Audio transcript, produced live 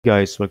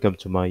Guys, welcome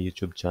to my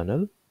YouTube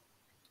channel.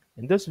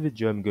 In this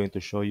video, I'm going to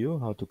show you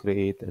how to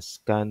create a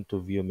scan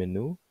to view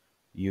menu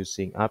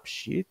using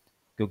AppSheet,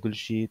 Google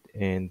Sheet,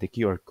 and the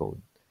QR code.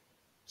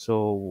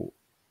 So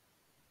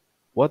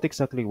what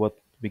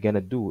we're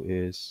gonna do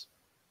is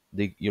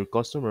your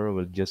customer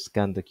will just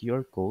scan the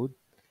QR code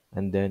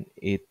and then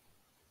it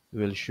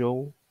will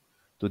show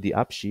to the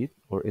AppSheet,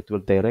 or it will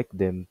direct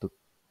them to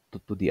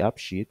the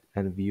AppSheet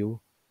and view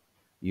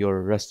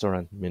your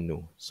restaurant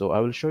menu. So I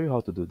will show you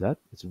how to do that.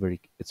 It's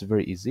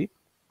very easy.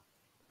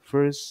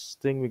 First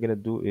thing we're gonna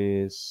do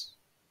is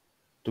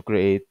to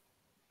create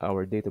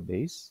our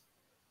database.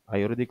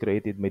 I already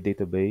created my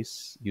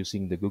database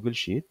using the Google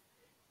Sheet,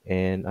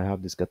 and I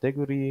have this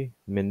category,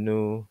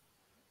 menu,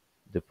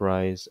 the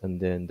price, and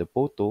then the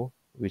photo,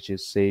 which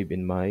is saved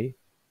in my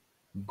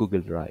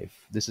Google Drive.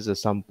 This is a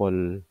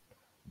sample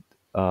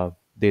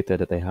data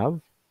that I have.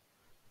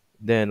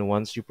 Then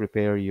once you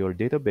prepare your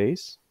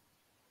database,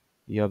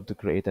 you have to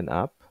create an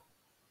app.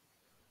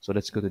 So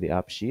let's go to the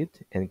app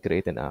sheet and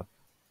create an app.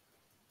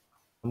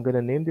 I'm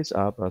gonna name this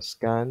app as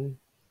Scan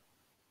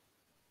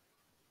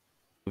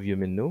View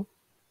Menu.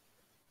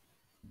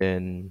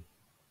 Then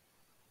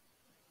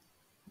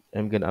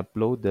I'm gonna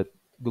upload that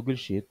Google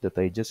Sheet that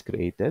I just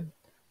created,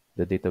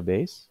 the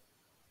database.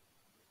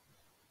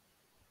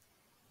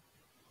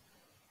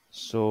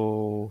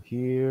 So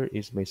here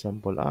is my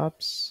sample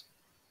apps,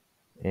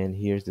 and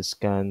here's the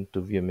scan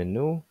to view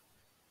menu.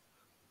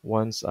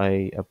 Once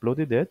I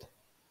uploaded it,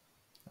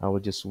 I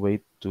will just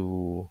wait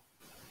to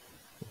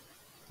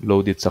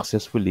load it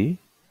successfully,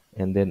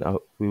 and then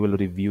we will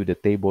review the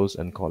tables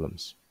and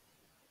columns.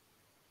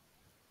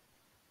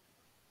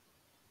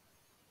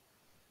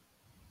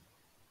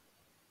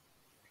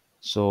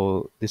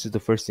 So this is the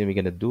first thing we're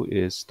gonna do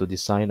is to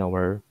design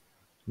our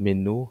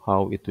menu,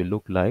 how it will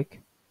look like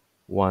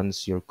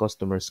once your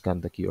customer scan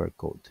the QR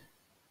code.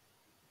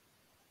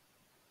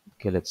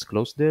 Okay, let's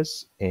close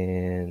this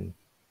and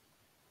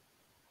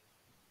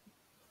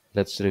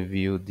let's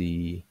review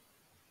the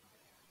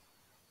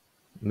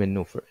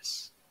menu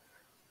first.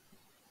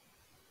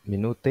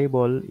 Menu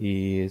table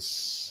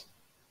is,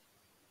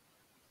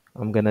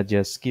 I'm gonna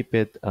just keep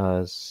it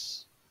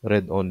as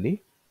read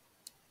only,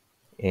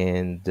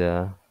 and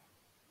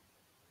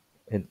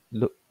it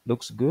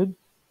looks good.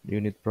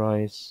 Unit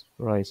price,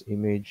 price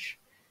image,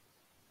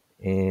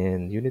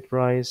 and unit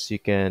price. You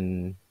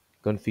can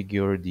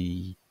configure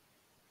the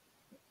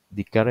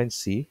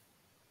currency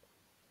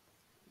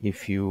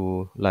if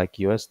you like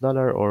US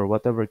dollar or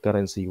whatever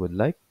currency you would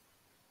like.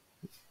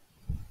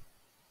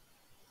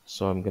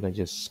 So I'm gonna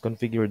just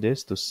configure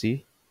this to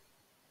see.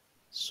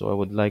 So I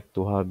would like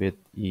to have it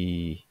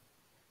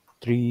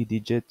three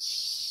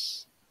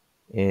digits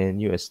in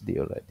USD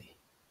already.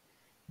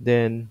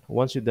 Then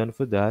once you're done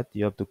for that,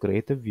 you have to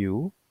create a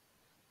view.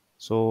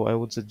 So I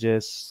would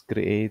suggest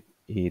create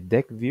a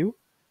deck view.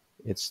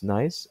 It's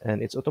nice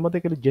and it's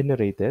automatically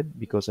generated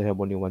because I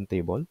have only one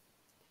table.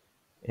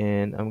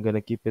 And I'm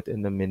gonna keep it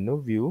in the menu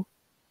view,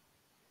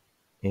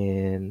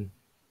 and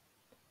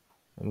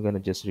I'm gonna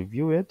just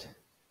review it.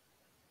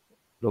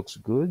 Looks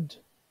good.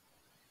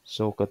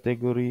 So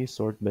category,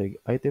 sort by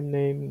item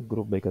name,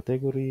 group by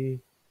category,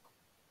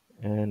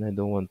 and I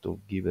don't want to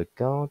give a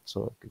count,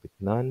 so I'll keep it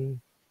none.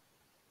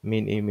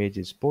 Main image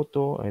is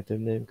photo,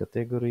 item name,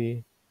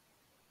 category,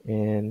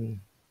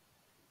 and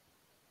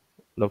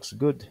looks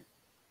good.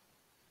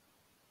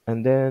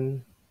 And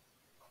then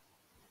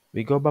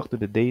we go back to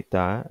the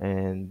data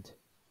and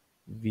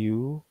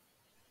view.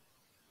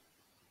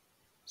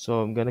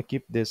 So I'm gonna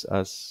keep this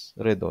as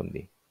read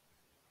only.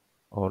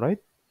 All right.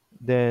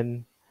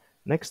 Then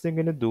next thing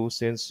I'm gonna do,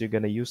 since you're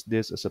gonna use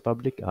this as a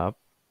public app,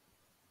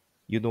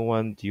 you don't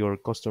want your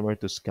customer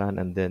to scan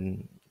and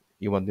then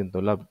you want them to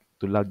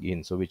log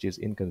in, so which is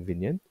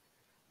inconvenient.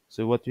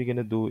 So what we're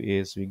gonna do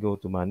is we go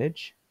to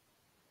manage.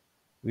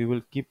 We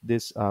will keep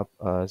this app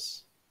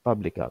as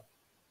public app.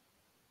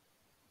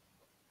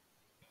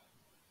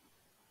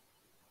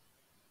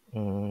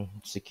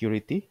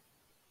 Security.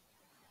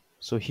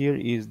 So here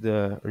is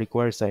the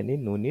require sign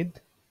in, no need,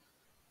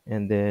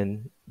 and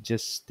then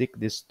just stick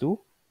this to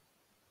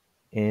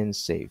and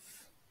save.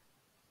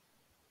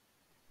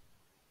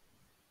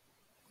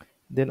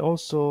 Then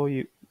also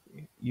you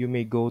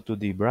may go to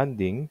the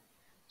branding,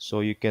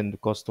 so you can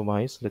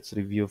customize. Let's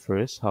review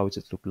first how does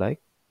it look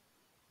like.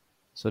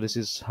 So this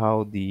is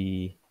how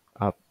the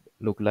app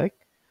look like.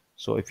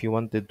 So if you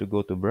wanted to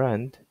go to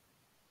brand,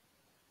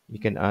 you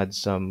can add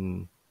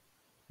some,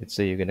 let's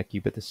say you're gonna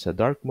keep it as a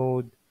dark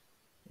mode,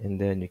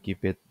 and then you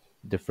keep it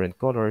different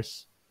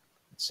colors.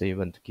 Let's say you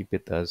want to keep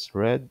it as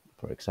red,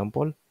 for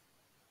example,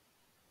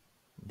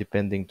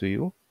 depending to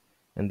you.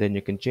 And then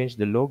you can change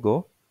the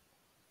logo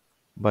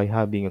by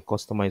having a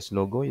customized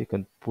logo. You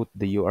can put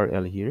the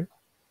URL here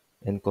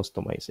and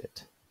customize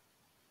it.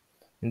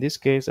 In this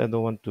case, I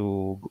don't want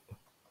to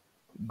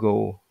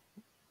go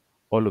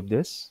all of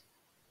this,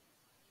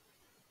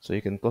 so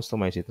you can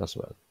customize it as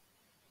well.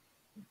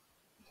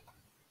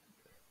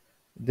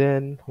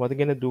 Then what we're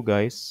gonna do,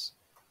 guys,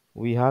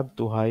 we have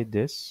to hide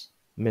this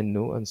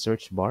menu and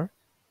search bar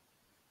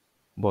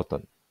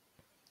button.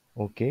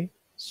 Okay,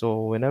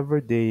 so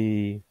whenever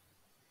they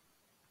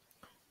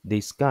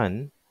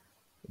scan,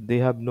 they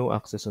have no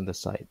access on the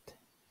site.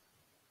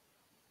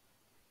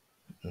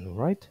 All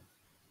right.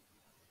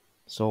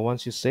 So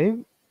once you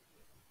save,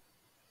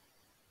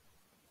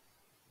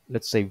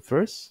 let's save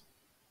first.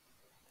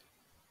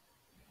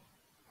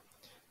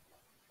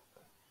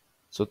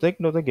 So take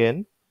note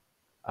again,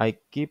 I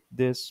keep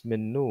this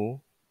menu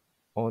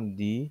on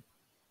the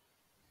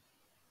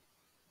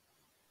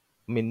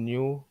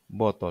menu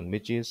button,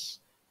 which is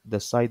the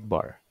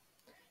sidebar,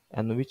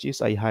 and which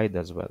is I hide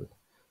as well.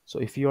 So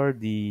if you are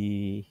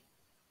the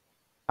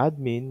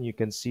admin, you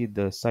can see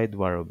the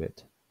sidebar of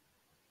it.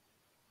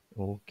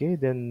 Okay,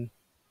 then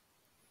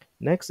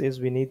next is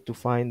we need to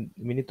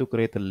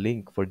create a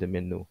link for the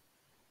menu.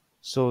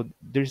 So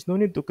there's no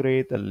need to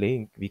create a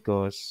link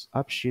because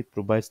AppSheet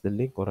provides the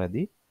link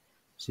already.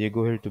 So you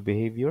go here to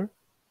behavior,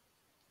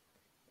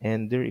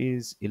 and there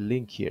is a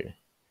link here.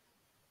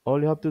 All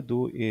you have to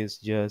do is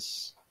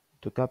just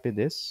to copy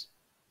this,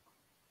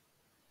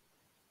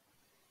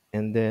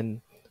 and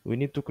then we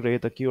need to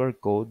create a QR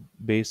code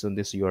based on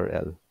this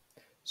URL.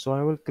 So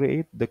I will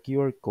create the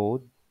QR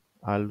code.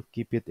 I'll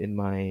keep it in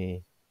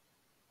my,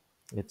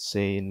 let's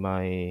say, in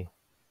my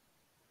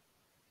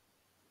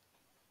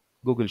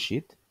Google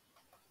Sheet.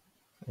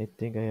 I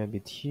think I have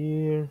it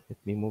here. Let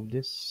me move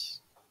this.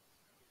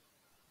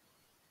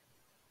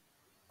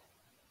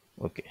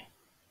 Okay.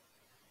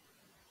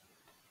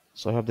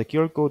 So I have the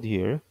QR code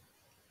here.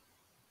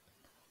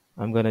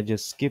 I'm gonna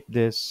just skip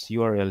this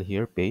URL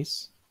here,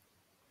 paste.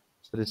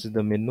 So this is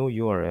the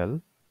menu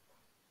URL,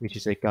 which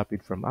is I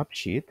copied from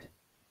AppSheet.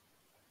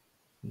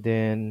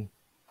 Then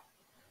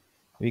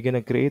we're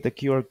gonna create a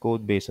QR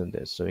code based on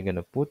this. So we're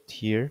gonna put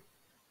here.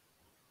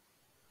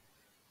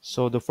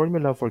 So the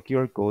formula for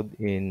QR code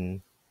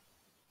in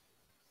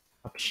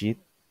AppSheet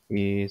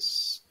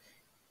is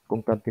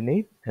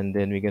concatenate, and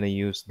then we're gonna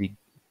use the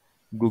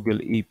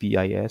Google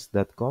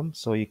APIS.com.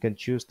 So you can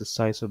choose the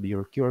size of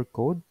your QR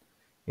code.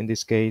 In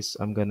this case,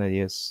 I'm gonna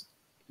just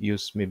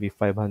use maybe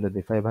 500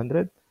 by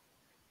 500,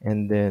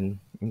 and then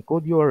in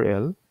code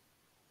URL,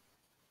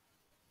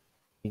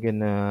 you're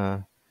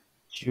gonna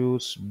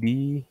choose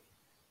B2.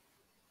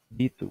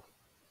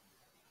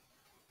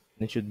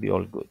 It should be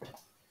all good.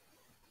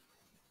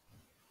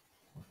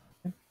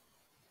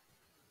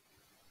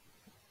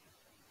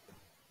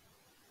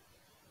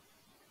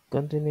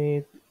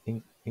 Concatenate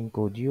in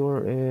code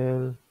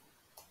URL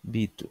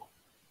B2.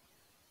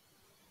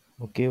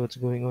 Okay, what's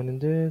going on in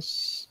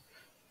this?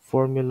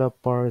 Formula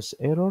parse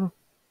error.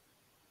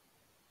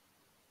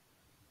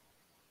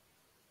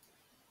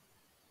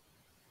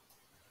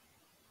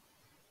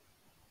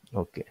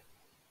 Okay.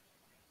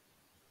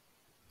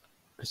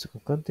 Press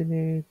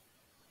concatenate.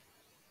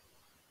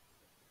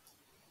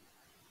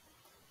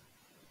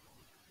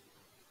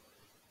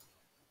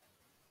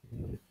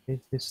 Hit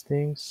these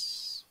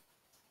things.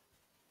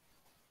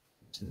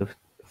 The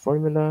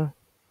formula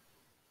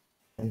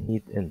and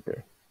hit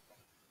enter.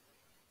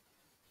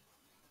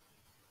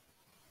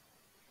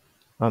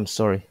 I'm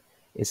sorry.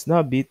 It's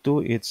not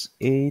B2, it's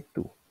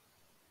A2.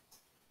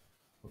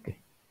 Okay.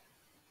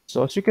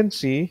 So as you can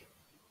see,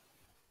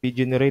 we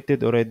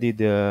generated already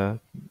the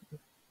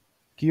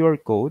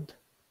QR code.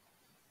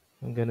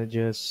 I'm gonna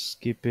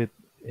just keep it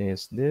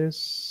as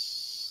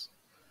this.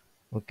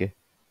 Okay.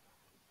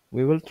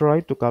 We will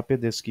try to copy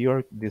this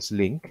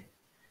link.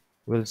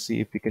 We'll see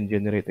if we can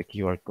generate a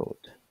QR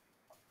code.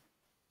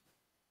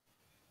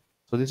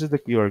 So this is the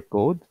QR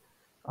code.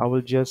 I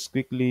will just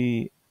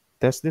quickly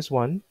test this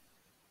one,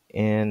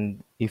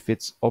 and if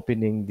it's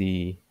opening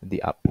the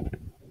app,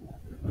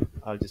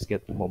 I'll just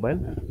get the mobile.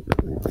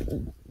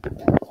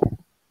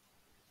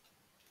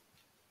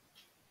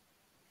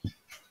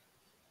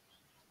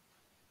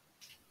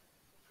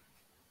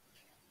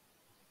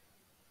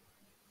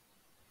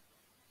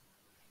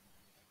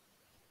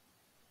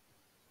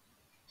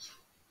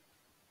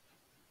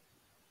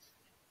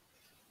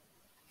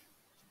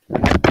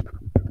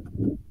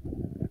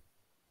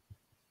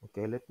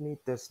 Okay, let me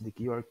test the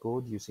QR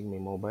code using my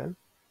mobile,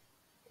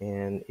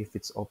 and if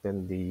it's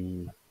open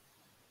the,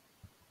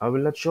 I will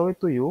not show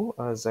it to you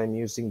as I'm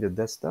using the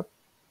desktop.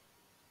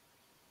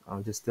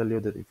 I'll just tell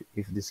you that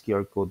if this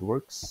QR code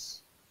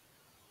works,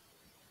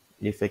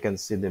 if I can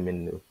see the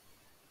menu.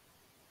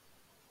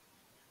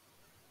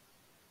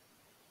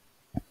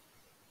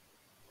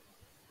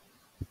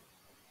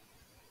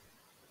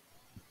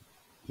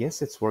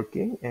 Yes, it's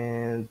working,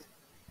 and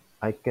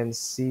I can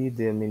see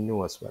the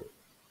menu as well.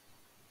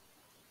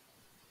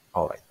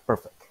 All right,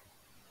 perfect.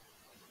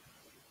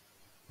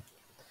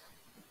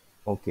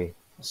 Okay,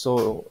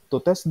 so to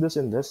test this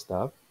in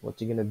desktop,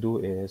 what you're gonna do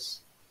is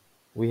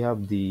we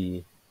have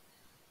the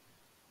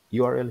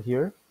URL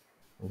here.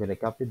 I'm gonna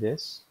copy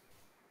this.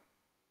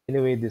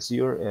 Anyway, this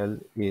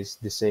URL is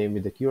the same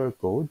with the QR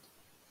code,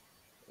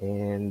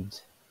 and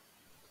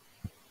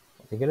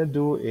what I'm gonna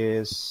do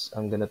is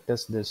I'm gonna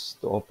test this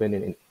to open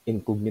in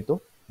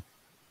incognito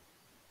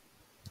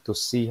to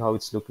see how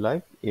it's look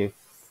like if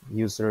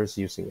users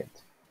using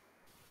it.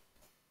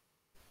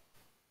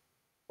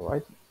 All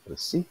right,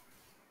 let's see.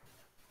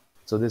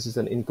 So this is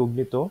an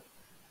incognito.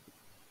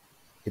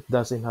 It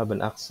doesn't have an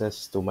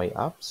access to my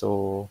app,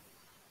 so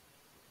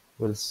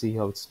we'll see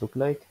how it's look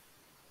like.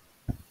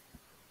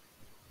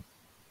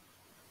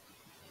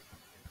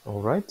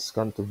 All right,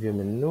 scan to view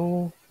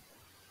menu.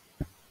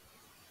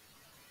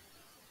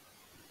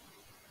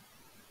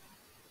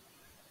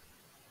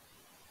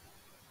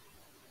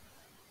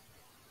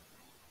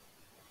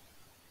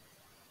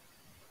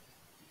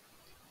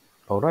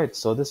 All right,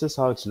 so this is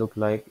how it's look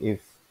like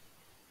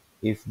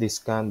if they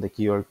scan the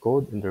QR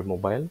code in their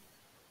mobile.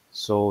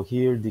 So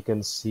here they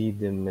can see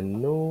the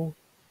menu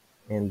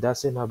and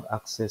doesn't have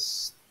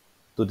access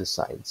to the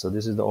side. So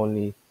this is the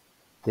only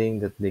thing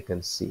that they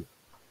can see.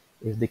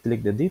 If they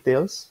click the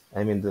details,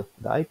 I mean the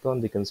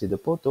icon, they can see the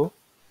photo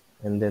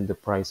and then the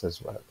price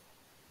as well.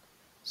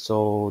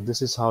 So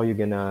this is how you're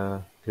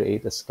gonna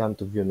create a scan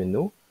to view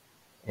menu.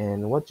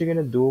 And what you're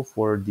gonna do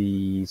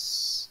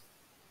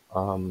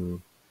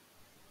um,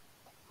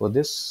 for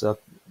this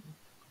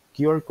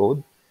QR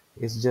code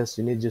is just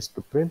you need just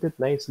to print it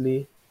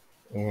nicely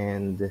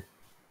and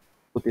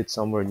put it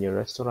somewhere in your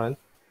restaurant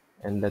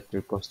and let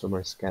your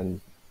customers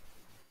scan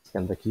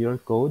the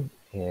QR code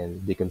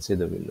and they can see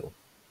the menu.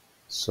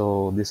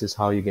 So this is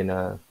how you're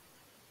gonna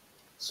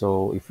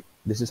so if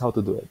this is how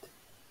to do it.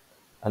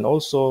 And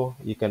also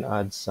you can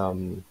add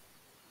some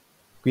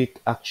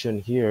quick action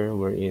here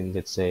wherein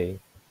let's say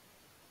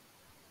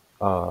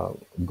uh,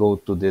 go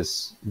to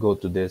this,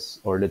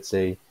 or let's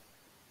say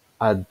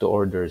add to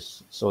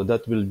orders. So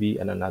that will be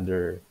in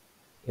another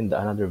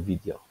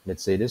video.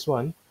 Let's say this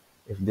one.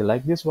 If they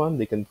like this one,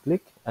 they can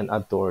click and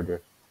add to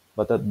order.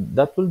 But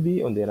that will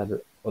be on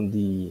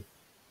the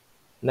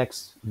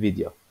next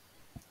video.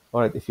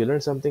 All right. If you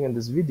learned something in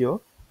this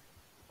video,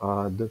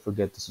 don't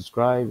forget to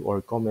subscribe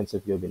or comment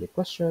if you have any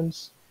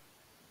questions.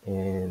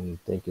 And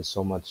thank you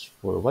so much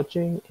for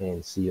watching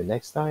and see you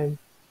next time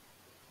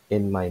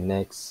in my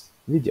next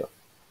video.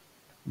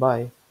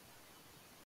 Bye.